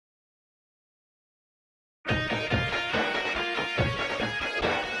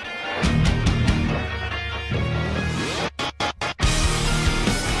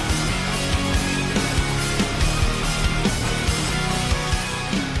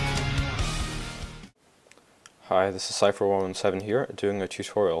Hi, this is Cypher117 here, doing a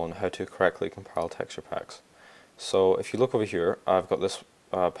tutorial on how to correctly compile texture packs. So if you look over here, I've got this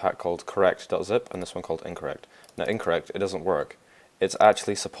pack called correct.zip and this one called incorrect. Now incorrect, it doesn't work. It's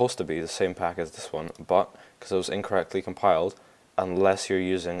actually supposed to be the same pack as this one, but because it was incorrectly compiled, unless you're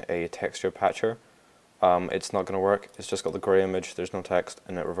using a texture patcher, it's not going to work. It's just got the grey image, there's no text,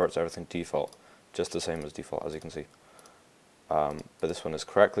 and it reverts everything default, just the same as default, as you can see. But this one is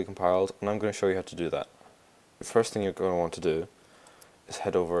correctly compiled, and I'm going to show you how to do that. The first thing you're going to want to do is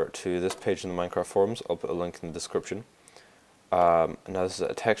head over to this page in the Minecraft forums. I'll put a link in the description. Now this is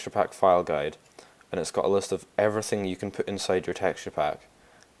a texture pack file guide, and it's got a list of everything you can put inside your texture pack.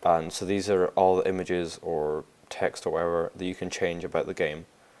 And so these are all the images or text or whatever that you can change about the game.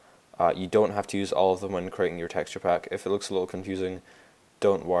 You don't have to use all of them when creating your texture pack. If it looks a little confusing,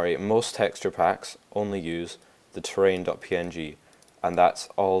 don't worry. Most texture packs only use the terrain.png, and that's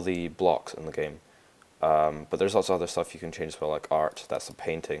all the blocks in the game. But there's lots of other stuff you can change as well, like art, that's the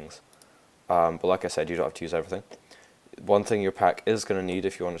paintings. But like I said, you don't have to use everything. One thing your pack is going to need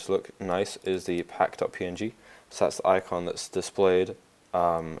if you want it to look nice is the pack.png. So that's the icon that's displayed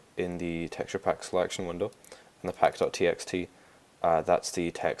in the texture pack selection window. And the pack.txt, that's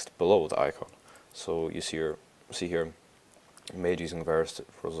the text below the icon. So you see here, made using various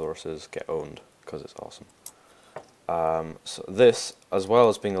resources, get owned, because it's awesome. So this, as well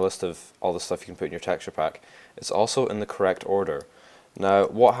as being a list of all the stuff you can put in your texture pack, it's also in the correct order. Now,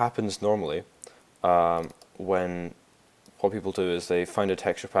 what happens normally when what people do is they find a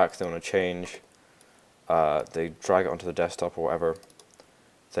texture pack they want to change, they drag it onto the desktop or whatever,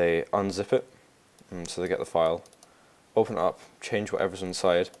 they unzip it, so they get the file, open it up, change whatever's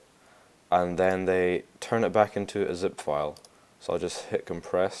inside, and then they turn it back into a zip file. So I'll just hit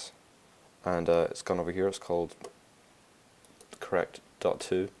compress, and it's gone over here. It's called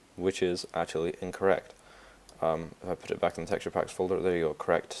correct.2, which is actually incorrect. If I put it back in the texture packs folder, there you go,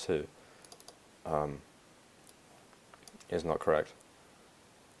 correct2 is not correct.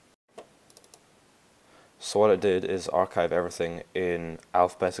 So what it did is archive everything in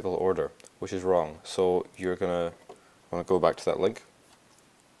alphabetical order, which is wrong. So you're going to want to go back to that link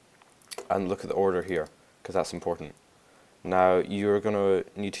and look at the order here, because that's important. Now you're going to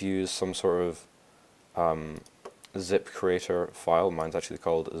need to use some sort of zipcreator file. Mine's actually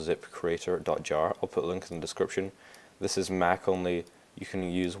called zipcreator.jar. I'll put a link in the description. This is Mac only. You can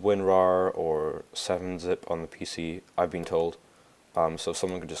use WinRAR or 7-zip on the PC, I've been told. So if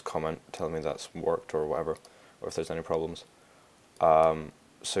someone could just comment telling me that's worked or whatever, or if there's any problems.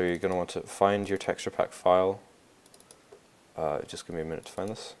 So you're going to want to find your texture pack file. Just give me a minute to find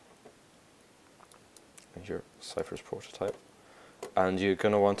this. And your Cypher's prototype. And you're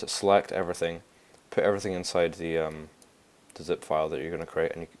going to want to select everything. Put everything inside the zip file that you're going to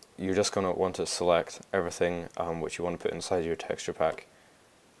create, and you're just going to want to select everything which you want to put inside your texture pack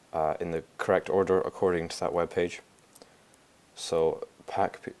in the correct order according to that web page. So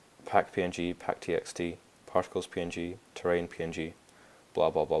pack PNG, pack TXT, particles PNG, terrain PNG, blah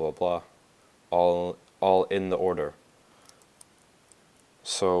blah blah blah blah, all in the order.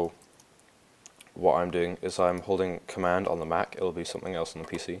 So what I'm doing is I'm holding command on the Mac, it'll be something else on the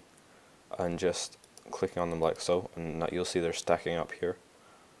PC, and just clicking on them like so, and you'll see they're stacking up here.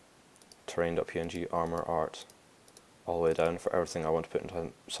 Terrain.png, armor, art, all the way down for everything I want to put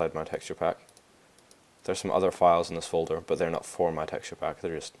inside my texture pack. There's some other files in this folder, but they're not for my texture pack,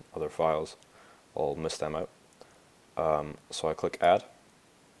 they're just other files. I'll miss them out. So I click add,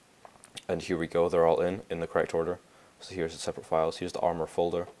 and here we go, they're all in the correct order. So here's the separate files, here's the armor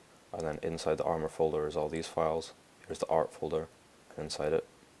folder, and then inside the armor folder is all these files. Here's the art folder, and inside it.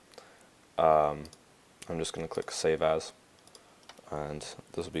 I'm just going to click save as, and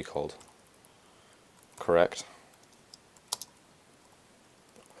this will be called correct.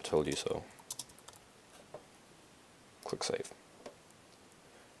 I told you so. Click save.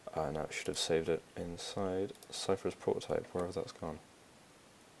 Now it should have saved it inside Cypher's prototype, wherever that's gone.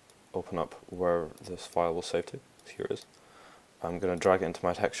 Open up where this file will save to. Here it is. I'm going to drag it into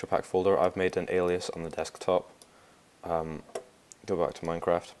my texture pack folder. I've made an alias on the desktop. Go back to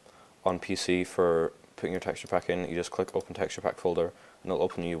Minecraft. On PC, for putting your texture pack in, you just click open texture pack folder, and it'll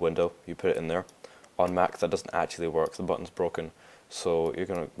open a new window. You put it in there. On Mac, that doesn't actually work. The button's broken. So you're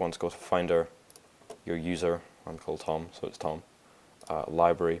going to want to go to Finder, your user. I'm called Tom, so it's Tom.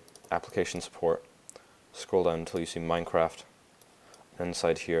 Library, application support. Scroll down until you see Minecraft. And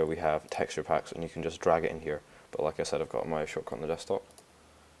inside here we have texture packs, and you can just drag it in here. But like I said, I've got my shortcut on the desktop.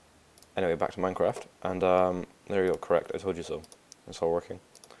 Anyway, back to Minecraft, and there you go, correct, I told you so. It's all working.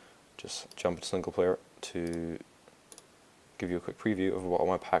 Just jump into single player to give you a quick preview of what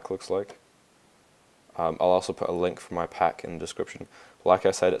my pack looks like. I'll also put a link for my pack in the description. Like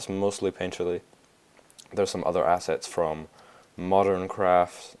I said, it's mostly Painterly. There's some other assets from Modern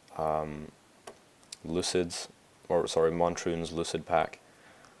Craft, Lucid's, or sorry, Montroon's Lucid pack,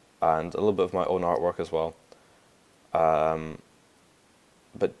 and a little bit of my own artwork as well.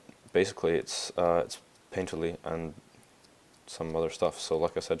 But basically, it's Painterly and some other stuff. So,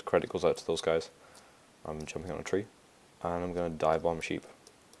 like I said, credit goes out to those guys. I'm jumping on a tree, and I'm going to dive bomb sheep.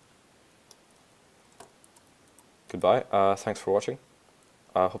 Goodbye. Thanks for watching.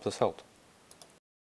 I hope this helped.